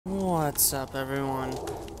What's up, everyone?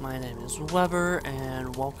 My name is Weber,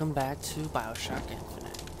 and welcome back to Bioshock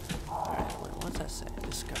Infinite. Alright, wait, what's that say?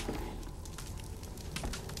 Discovery.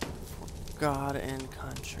 For God and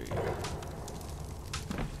country.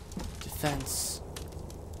 Defense.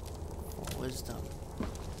 For wisdom.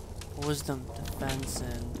 For wisdom, defense,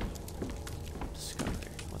 and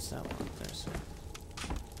discovery. What's that one up there say?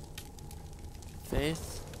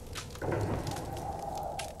 Faith?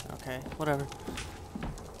 Okay, whatever.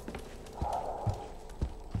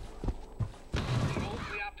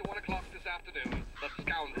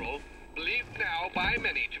 Believed now by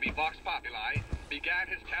many to be Vox Populi, began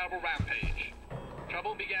his terrible rampage.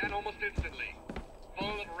 Trouble began almost instantly.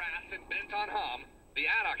 Full of wrath and bent on harm, the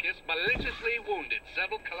anarchist maliciously wounded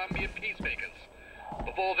several Colombian peacemakers,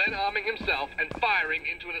 before then arming himself and firing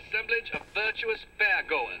into an assemblage of virtuous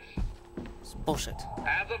fairgoers. It's bullshit.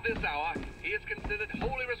 As of this hour, he is considered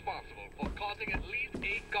wholly responsible for causing at least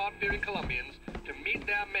 8 God-fearing Colombians to meet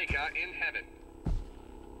their maker in heaven.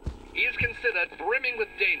 He is considered brimming with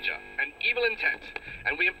danger and evil intent,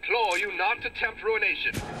 and we implore you not to tempt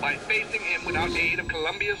ruination by facing him without aid of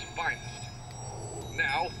Colombia's finest.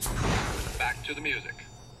 Now, back to the music.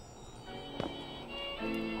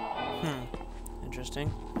 Interesting.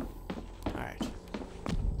 Alright.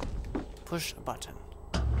 Push a button.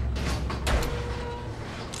 Okay.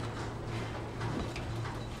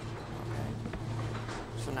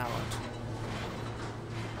 So now what?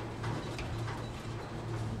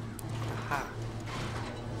 Aha.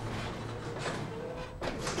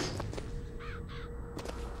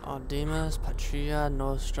 Audimus Patria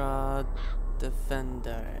Nostra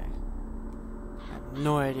Defendere. I have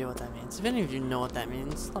no idea what that means. If any of you know what that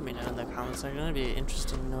means, let me know in the comments section. It'd be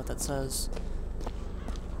interesting to know what that says.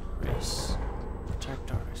 Race.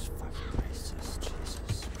 Protect our race. Fucking racist. Jesus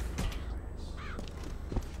Christ.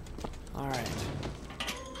 Alright.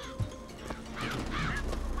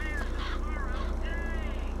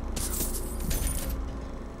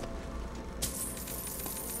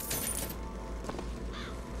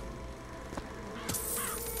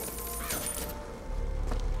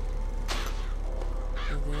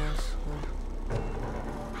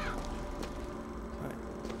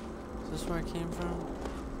 Is this where I came from?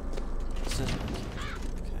 This is where I came from.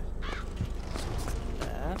 Okay. So to the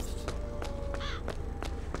left.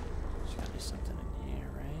 There's gotta be something in here,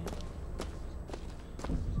 right?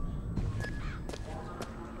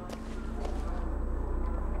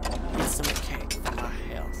 Need some cake for my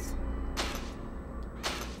health.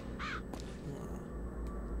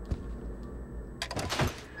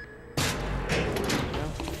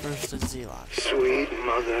 First, the Zealot. Sweet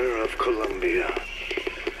mother of Columbia,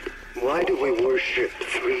 why do we worship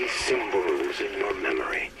 3 symbols in your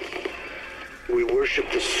memory? We worship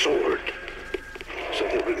the sword, so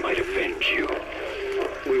that we might avenge you.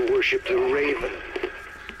 We worship the raven,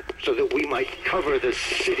 so that we might cover the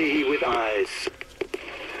city with eyes.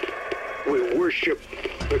 We worship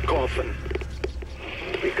the coffin,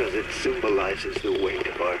 because it symbolizes the weight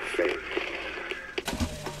of our faith.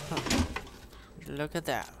 Look at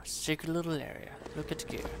that. Sacred little area. Look at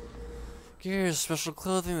gear. Gear is special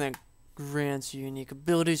clothing that grants you unique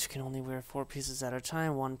abilities. You can only wear 4 pieces at a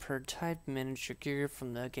time, 1 per type. Manage your gear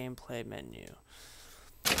from the gameplay menu.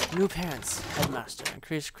 New pants. Headmaster.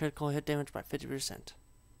 Increase critical hit damage by 50%.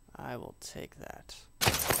 I will take that.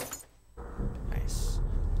 Nice.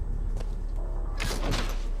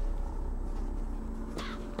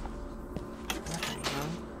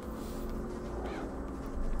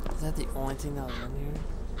 Is that the only thing that was in here?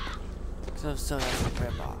 Because if so, that's a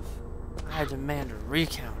rip off. I demand a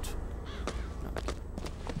recount. No.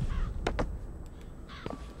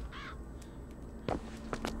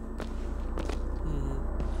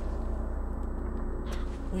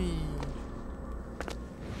 Whee.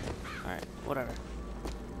 Alright, whatever.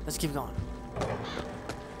 Let's keep going.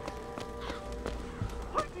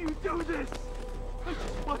 How do you do this? I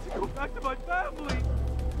just want to go back to my family.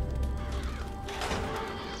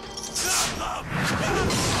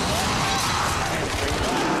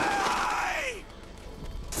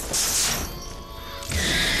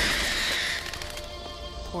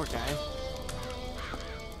 Poor guy.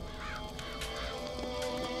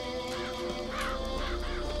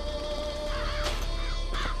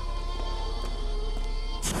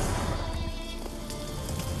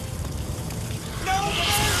 No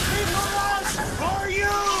mercy for us! For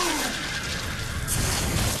you!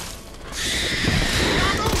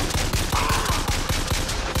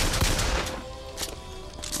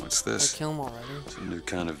 What's this? I kill him already. It's a new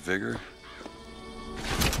kind of vigor.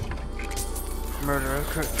 Murderer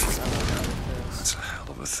curtains. I don't know what it is. That's a hell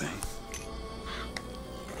of a thing.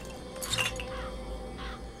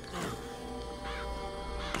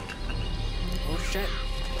 shit.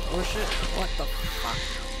 Oh shit. What the fuck?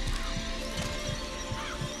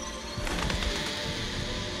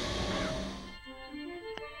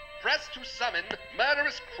 Press to summon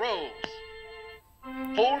murderous crows.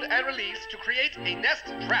 Hold and release to create a nest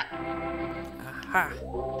trap. Aha. There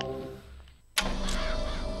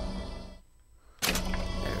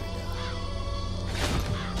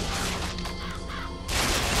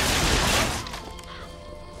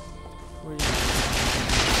we go. Where are you?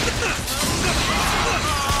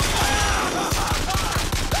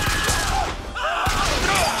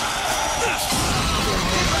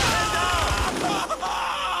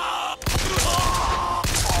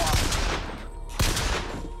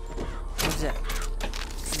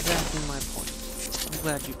 Exactly my point. I'm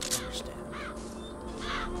glad you can understand.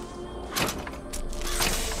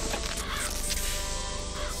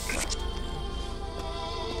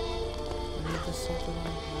 I need this something like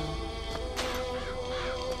that.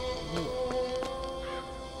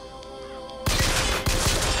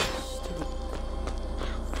 Stupid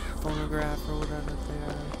phonograph or whatever they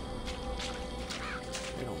are.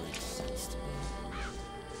 They don't make sense to me.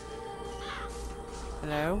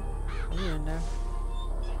 Hello? Are you in there?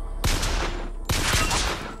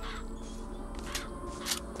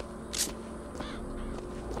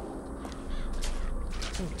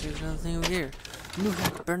 There's nothing over here. New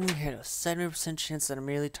hack, burning halo. 70% chance that a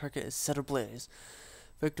melee target is set ablaze.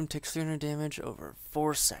 Victim takes 300 damage over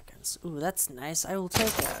 4 seconds. Ooh, that's nice. I will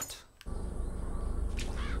take that.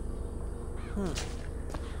 The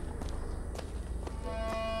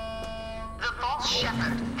false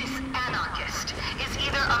shepherd, this anarchist, is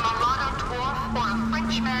either a mulatto dwarf or a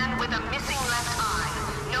Frenchman with a missing left eye.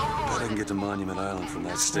 No more. I can get to Monument Island from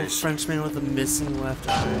that A station. Frenchman with a missing left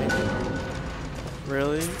eye.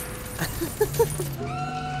 Really?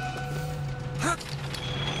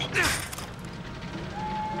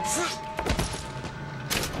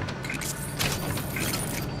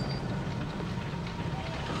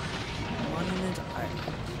 Monument Island.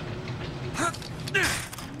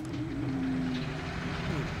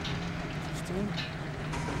 Interesting.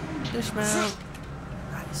 Dismount.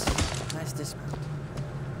 Nice. Nice dismount.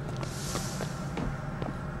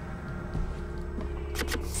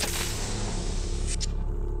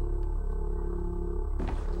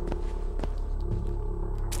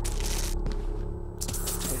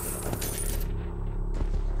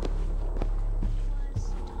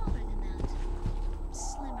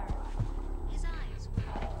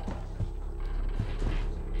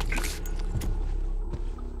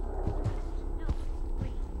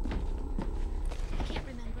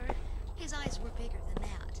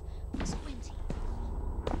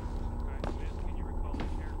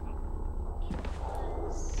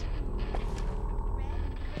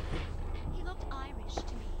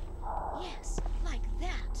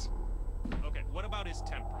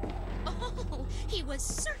 He was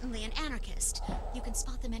certainly an anarchist. You can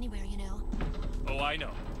spot them anywhere, you know. Oh, I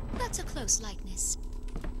know. That's a close likeness.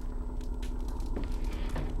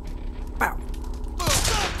 Bow.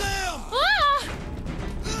 Stop them! Ah!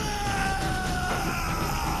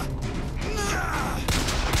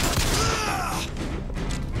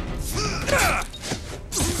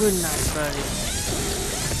 Good night, buddy.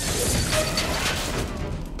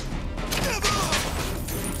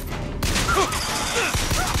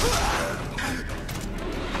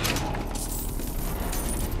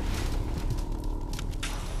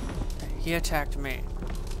 He attacked me.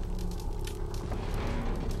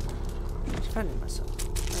 Defending myself.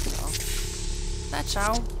 That's all. That's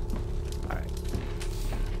all. Alright.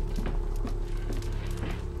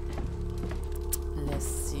 Let's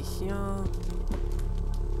see here.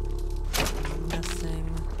 Nothing.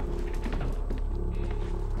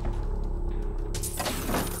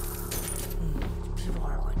 People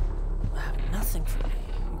are like, have nothing for me.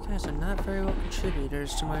 You guys are not very well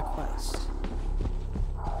contributors to my quest.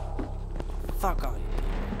 Fuck all you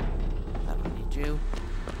people. I don't need you.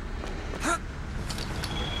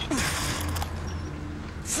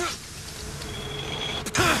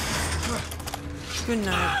 Good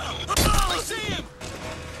night. I see him!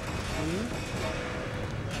 Hmm?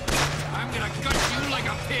 I'm gonna gut you like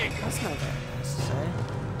a pig! That's not very nice to say.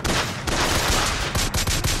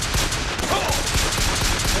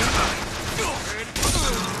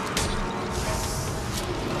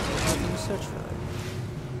 What do you search for?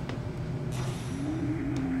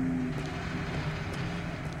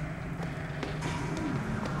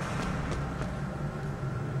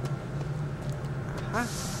 Huh?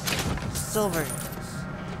 Silver hills.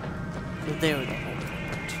 So they were the whole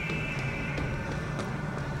culprit.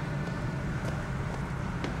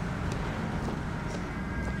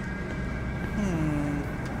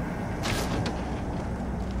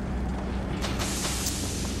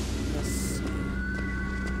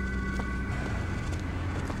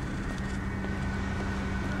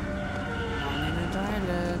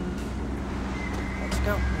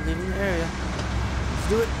 go. We're leaving the area. Let's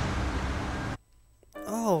do it.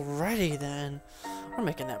 Alrighty then. We're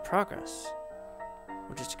making that progress,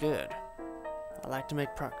 which is good. I like to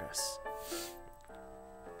make progress.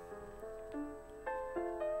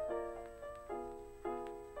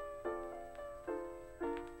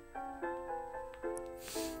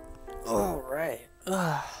 Alright.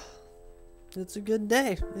 It's a good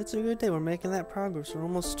day. It's a good day. We're making that progress. We're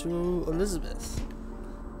almost to Elizabeth,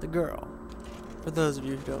 the girl. For those of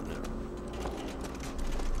you who don't know.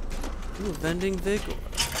 Ooh, vending Vigor.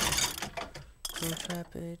 Crow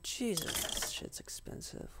trap aid. Jesus, this shit's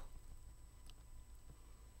expensive.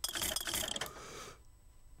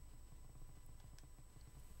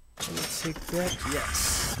 Can I take that?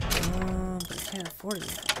 Yes. But I can't afford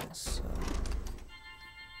anything else, so.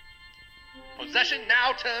 Possession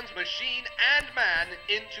now turns machine and man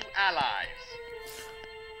into allies.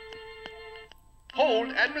 Hold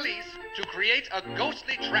and release to create a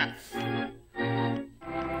ghostly trap.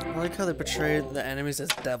 I like how they portray the enemies as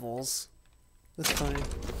devils. That's funny.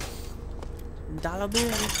 Dollar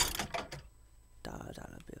bill. Dollar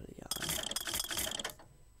bill, y'all.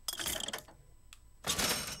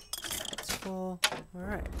 Let's go.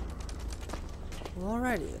 Alright. Well,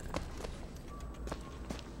 alrighty then.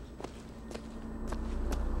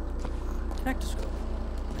 Connectoscope.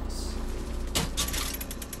 Nice.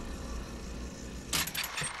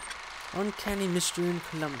 Uncanny mystery in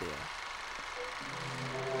Colombia.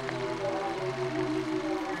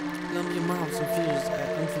 Colombia mobs and fugitives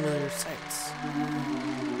at unfamiliar sites.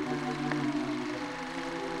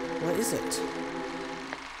 What is it?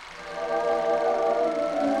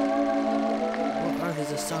 What are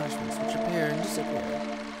these astonishments which appear and disappear?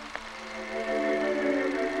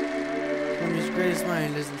 Colombia's greatest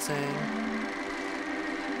mind isn't saying.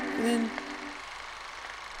 And then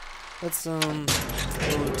let's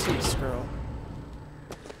tea scroll.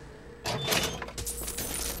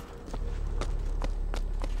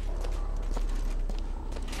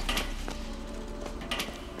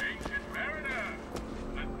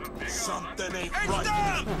 Something ain't right.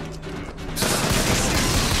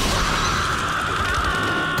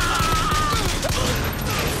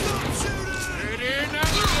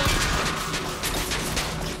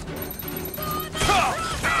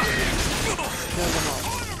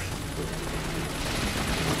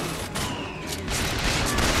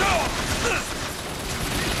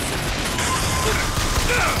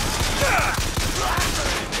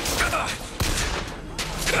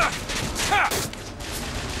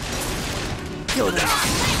 Kill them.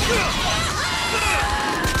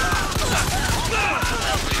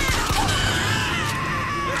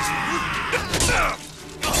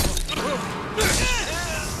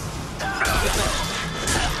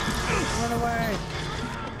 Run away.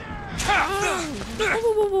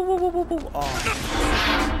 Oh.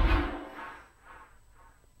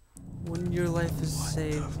 When your life is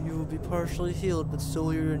saved, you will be partially healed, but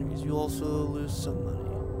still your enemies. You also lose some money.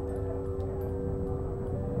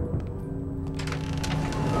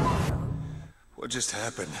 What just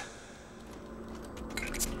happened?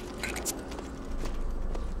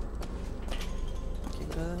 Can't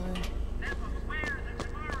go that way.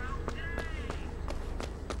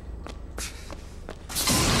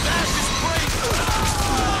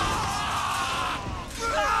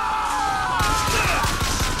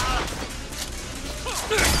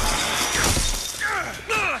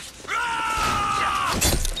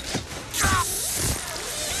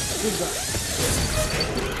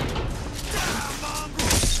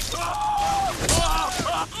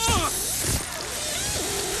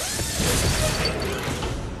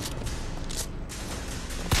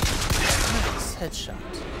 Headshot.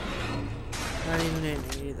 Not even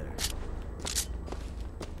aiming either.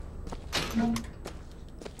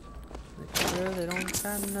 Make sure they don't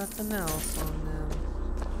got nothing else on them.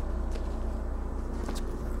 That's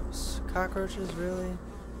gross. Cockroaches, really?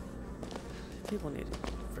 People need to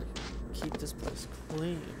freaking keep this place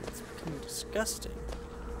clean. It's becoming disgusting.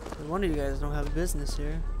 No wonder you guys don't have a business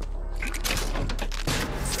here.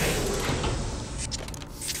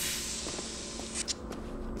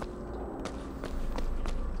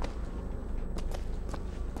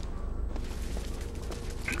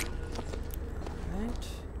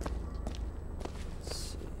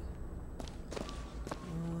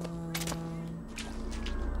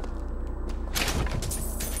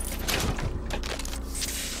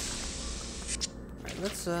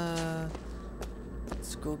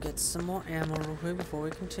 Let's go get some more ammo real quick before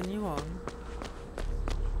we continue on.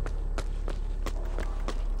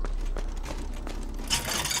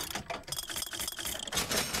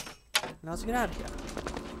 Now let's get out of here.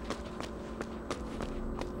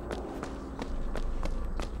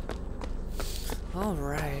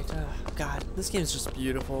 Alright. God, this game is just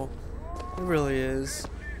beautiful. It really is.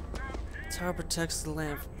 The tower protects the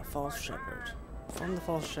land from the false shepherd. From the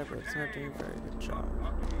false shepherd, it's not doing a very good job.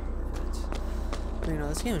 But, you know,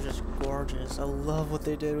 this game is just gorgeous. I love what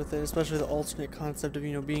they did with it, especially the alternate concept of,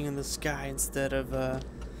 you know, being in the sky instead of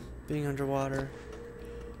being underwater.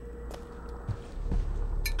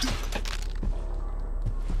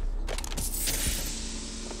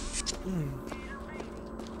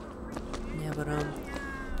 Yeah, but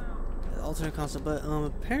alternate concept. But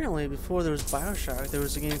apparently before there was Bioshock, there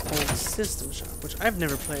was a game called System Shock, which I've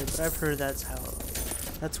never played, but I've heard that's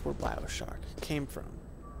where Bioshock came from.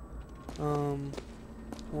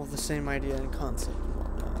 Well, the same idea and concept and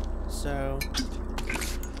whatnot. So,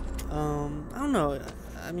 I don't know.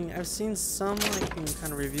 I mean, I've seen some like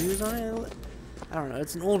kind of reviews on it. I don't know.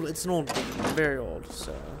 It's an old game, very old.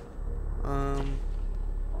 So,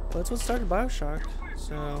 but that's what started Bioshock.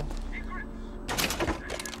 So.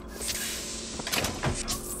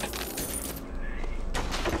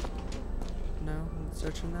 No, I'm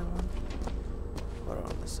searching that one. What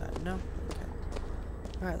on this side? No. Okay.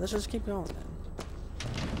 All right, let's just keep going then.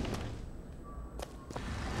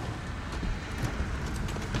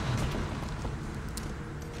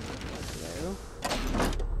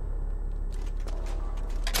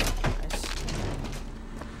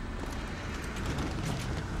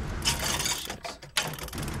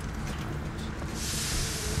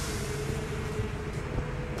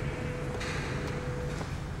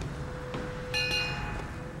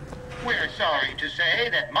 We're sorry to say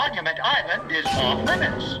that Monument Island is off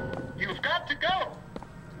limits. You've got to go.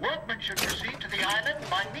 Workmen should proceed to the island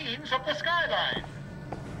by means of the skyline.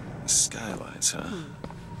 Skylines, huh?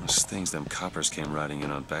 Those things them coppers came riding in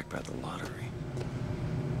on back by the lottery.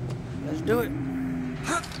 Let's do it.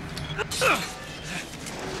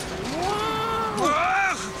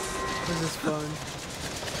 This is fun.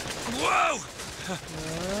 Whoa!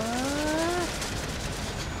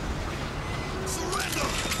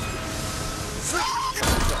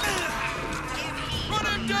 Put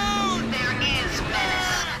him down! There is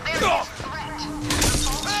menace. There is threat.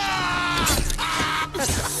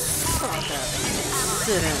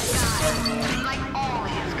 Sit in. Like all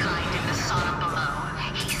his kind in the sauna below,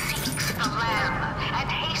 he seeks the lamb and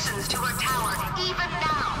hastens to her tower even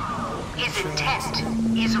now. His intent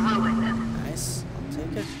is ruin. Nice. I'll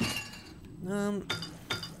take it.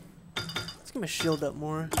 Let's get my shield up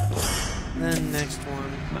more. Then next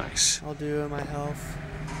one. Nice. I'll do my health.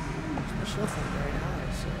 My shield's not very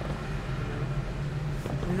high, so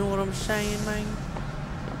you know what I'm saying, man?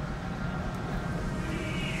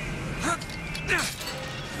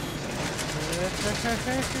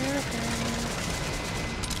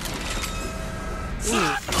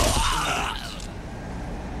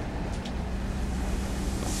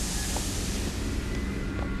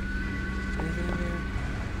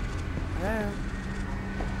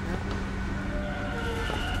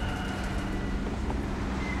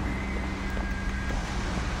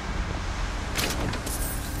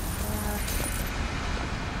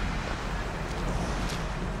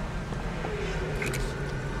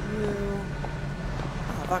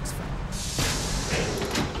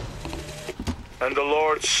 And the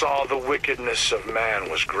Lord saw the wickedness of man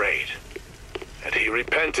was great, and he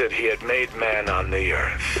repented he had made man on the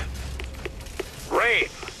earth. Rain!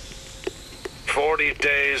 40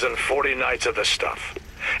 days and 40 nights of the stuff,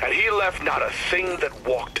 and he left not a thing that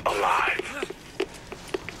walked alive.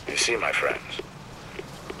 You see, my friends,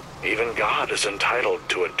 even God is entitled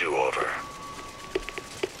to a do-over.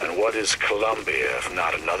 And what is Columbia if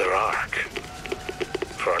not another ark?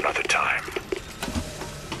 For another time.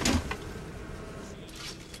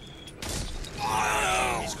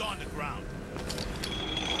 He's gone to ground.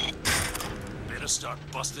 Better start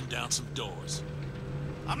busting down some doors.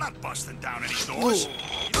 I'm not busting down any doors.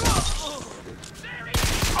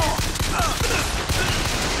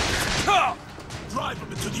 Drive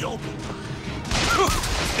him into the open.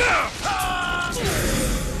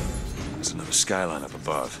 There's another skyline up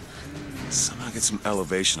above. Somehow get some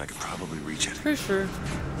elevation, I could probably reach it. Pretty sure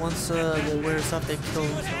once they wear stuff, they kill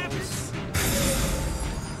themselves.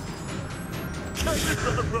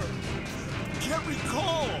 Can't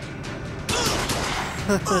recall.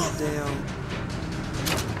 Damn.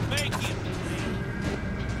 Make it.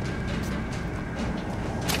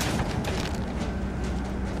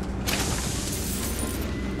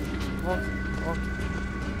 Walk.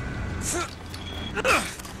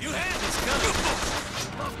 You have this gun.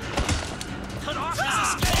 Cut off his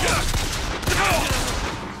escape.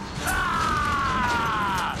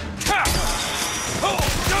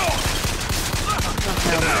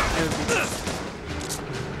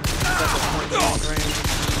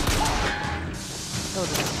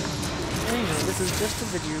 just a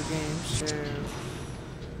video game, so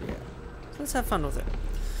yeah. Let's have fun with it.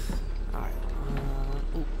 Alright,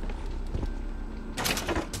 ooh.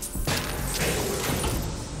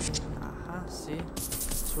 Aha, see?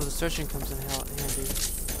 That's where the searching comes in handy.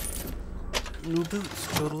 New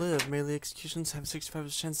boots, go to live. Melee executions have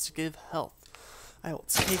 65% chance to give health. I will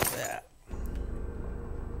take that.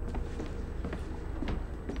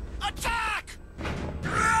 Attack!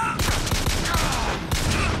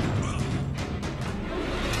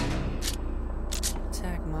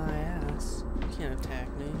 Attack my ass. You can't attack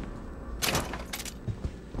me.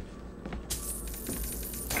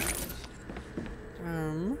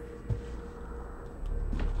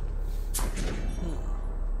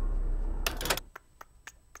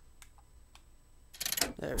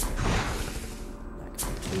 There we go. I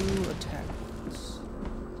got 2 attack points.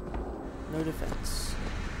 No defense.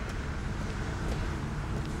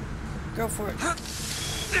 Go for it.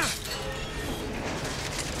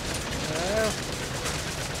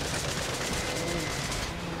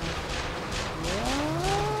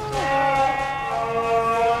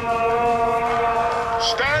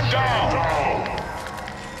 Stand down!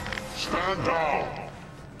 Stand down!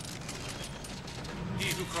 He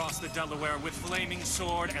who crossed the Delaware with flaming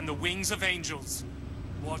sword and the wings of angels.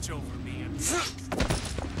 Watch over me and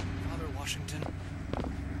Father Washington,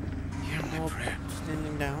 hear my prayer.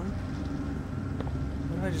 Standing down.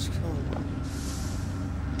 What did I just kill him?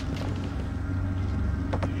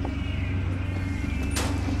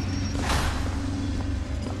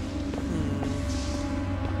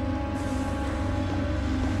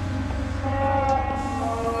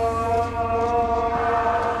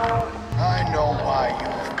 I know why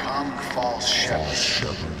you've come, false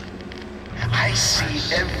shepherd. I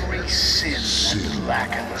see every sin that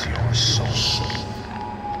blackens your soul.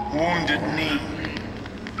 Wounded knee,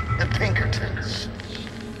 the Pinkertons,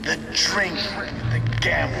 the drinking, the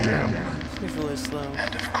gambling, He's really slow.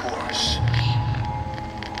 and of course,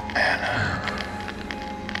 Anna.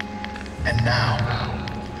 And now,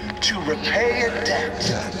 to repay a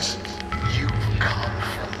debt, you've come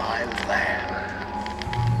from my land.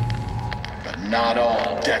 But not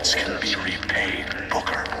all debts can be repaid,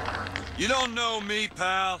 Booker. You don't know me,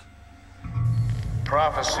 pal.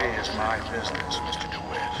 Prophecy is my business, Mr.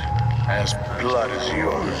 DeWitt. As blood as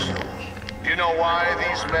yours. Do you know why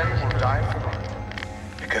these men will die for me?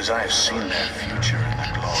 Because I've seen their future in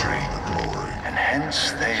the glory. And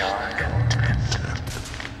hence they are content.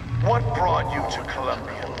 What brought you to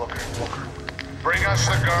Columbia, Booker? Bring us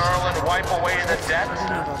the girl and wipe away the debt? I don't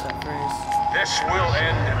know about that phrase. This will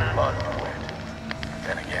end in blood, DeWitt.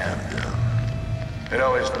 Then again, it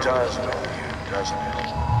always does with you, doesn't it?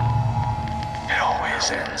 It always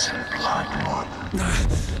ends in blood.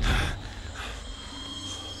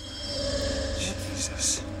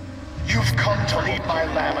 Jesus. You've come to lead my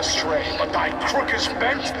lamb astray, but thy crook is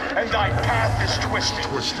bent and thy path is twisted.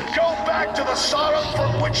 Go back to the Sodom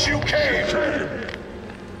from which you came.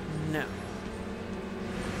 No.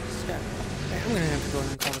 I'm gonna have to go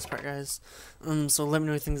ahead and call this part, guys. So let me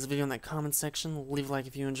know what you think of this video in that comment section. Leave a like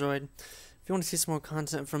if you enjoyed. If you want to see some more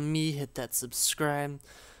content from me, hit that subscribe.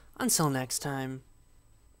 Until next time,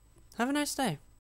 have a nice day.